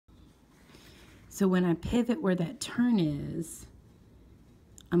So when I pivot where that turn is,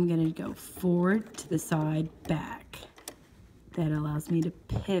 I'm going to go forward to the side, back. That allows me to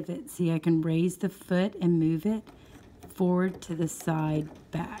pivot. See, I can raise the foot and move it forward to the side,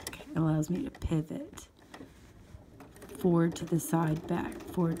 back. It allows me to pivot. Forward to the side, back,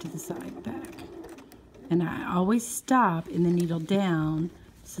 forward to the side, back. And I always stop in the needle down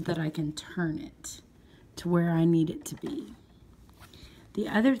so that I can turn it to where I need it to be. The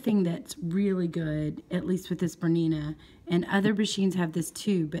other thing that's really good, at least with this Bernina, and other machines have this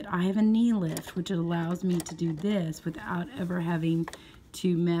too, but I have a knee lift, which allows me to do this without ever having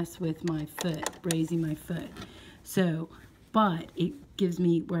to mess with my foot, raising my foot. So, but it gives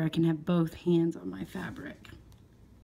me where I can have both hands on my fabric.